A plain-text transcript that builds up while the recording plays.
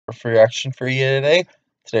Our free reaction for you today.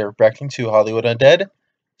 Today we're reacting to Hollywood Undead,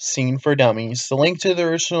 Scene for Dummies. The link to the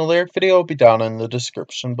original lyric video will be down in the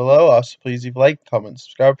description below. Also, please leave a like, comment,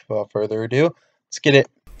 subscribe. Without further ado, let's get it.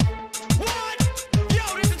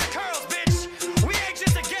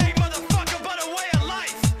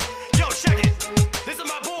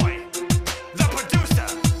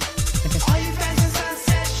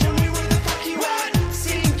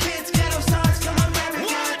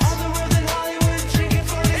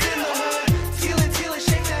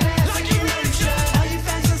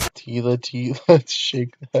 Tila,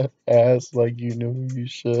 shake that ass like you know you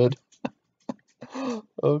should.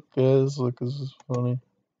 Okay, this is funny.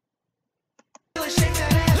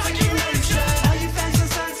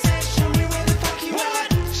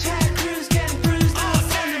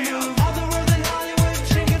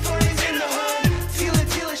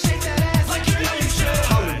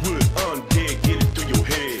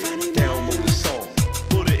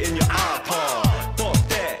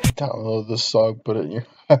 Download this song, put it in your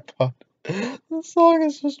iPod. This song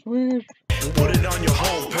is just weird. Put it on your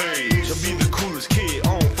homepage. I'll be the coolest kid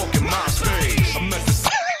on fucking MySpace.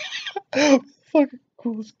 Fucking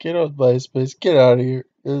coolest kid on MySpace. Get out of here.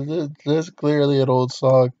 That's clearly an old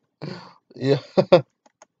song. Yeah.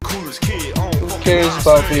 Coolest kid on Who cares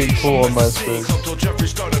about being cool on MySpace?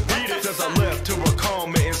 I left to a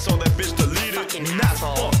comment and saw that bitch deleted. And that's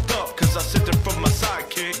fucked up, cause I sent it from my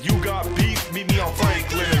sidekick. You got beef, meet me on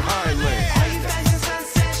Franklin and Highland.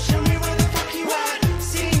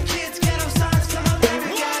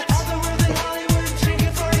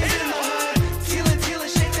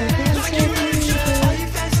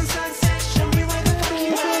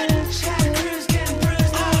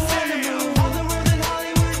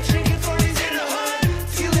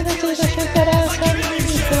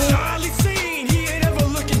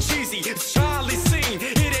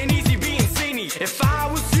 If I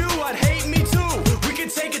was you, I'd hate me too. We could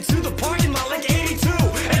take it to the parking lot like 82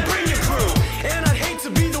 and bring your crew. And I'd hate to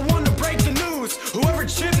be the one to break the news. Whoever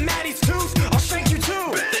chipped Maddie's tooth, I'll shank you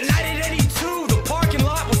too. The night at 82, the parking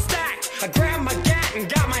lot was stacked. I grabbed my gat and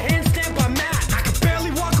got my hand stamped by Matt. I could barely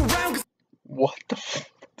walk around. What the fuck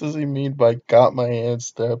does he mean by got my hand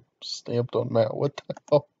stamped on Matt? What the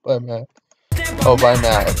hell by Matt? Oh, by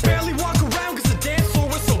Matt. I could barely walk around because the dance floor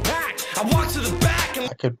was so packed. I walked to the back and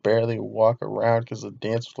I could barely walk around because the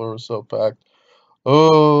dance floor was so packed.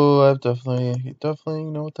 Oh, I definitely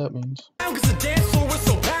know what that means. because the dance floor was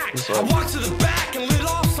so packed. I walked to the back and lit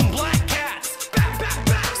off some black cats.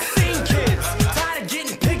 Scene kids, tired of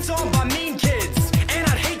getting picked on by mean kids. And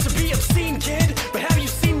I'd hate to be obscene, kid, but have you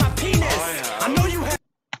seen my penis? Oh, yeah. I know you have.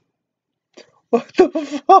 What the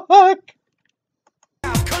fuck?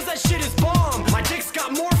 Cause that shit is bomb. My dick's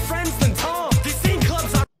got more friends than Tom. These scene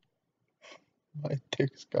clubs are. My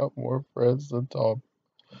dick's got more friends than Tom.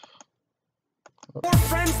 More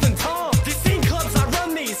friends than Tom. These scene clubs, I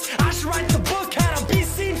run these. I should write the book how to be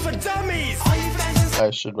seen for dummies. I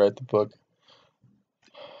should write the book.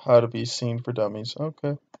 How to be seen for dummies.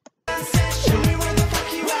 Okay.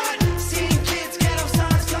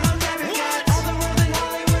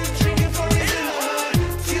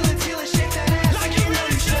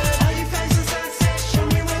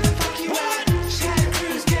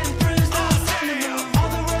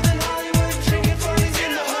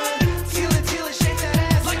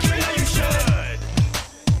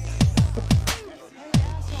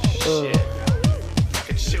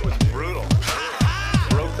 Shit was brutal.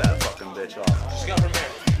 Broke that fucking bitch off. Just got from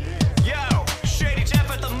here. Yo, Shady Jeff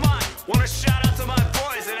at the Mud. Wanna shout out to my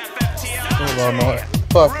boys at FFTL. Hold on,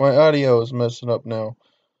 fuck, my audio is messing up now.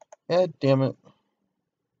 God damn it.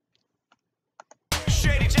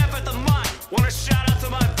 Shady Jeff at the Mud. Wanna shout out to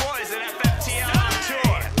my boys at FFTL on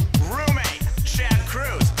tour. Roommate, Chad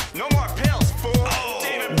Cruz. No more pills, fool.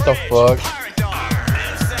 David What the fuck? Pirate Dog.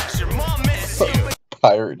 Sex, your mom misses you.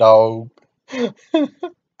 Pirate dog. Dead.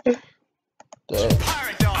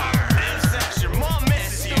 Pirate Dog. Sex, your mom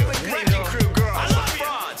misses you. Wrecking Crew girls. I love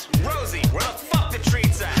frauds. Rosie, where the fuck the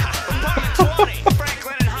treats at? Apartment 20,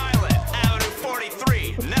 Franklin and Highland. Avenue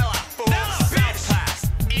 43, Nella, fool. Bad Pass,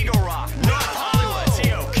 Eagle Rock, North Hollywood.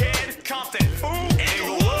 T.O. Kid, Compton, fool.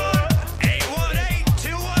 Inglewood,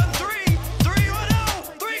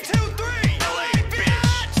 818-213-310-323. LA,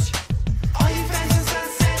 bitch. All you fans in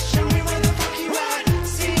Sunset, show me where the fuck you at.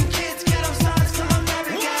 Seeing kids, ghetto songs, come on,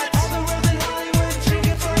 baby, got all the world in Hollywood.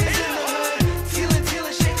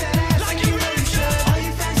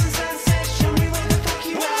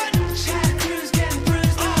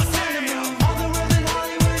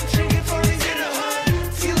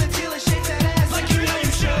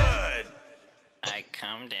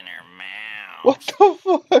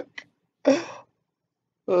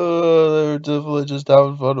 They were definitely just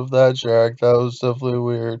having fun with that track. That was definitely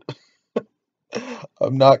weird.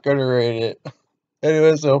 I'm not gonna rate it.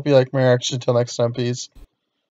 Anyways, I hope you like my reaction. Until next time, peace.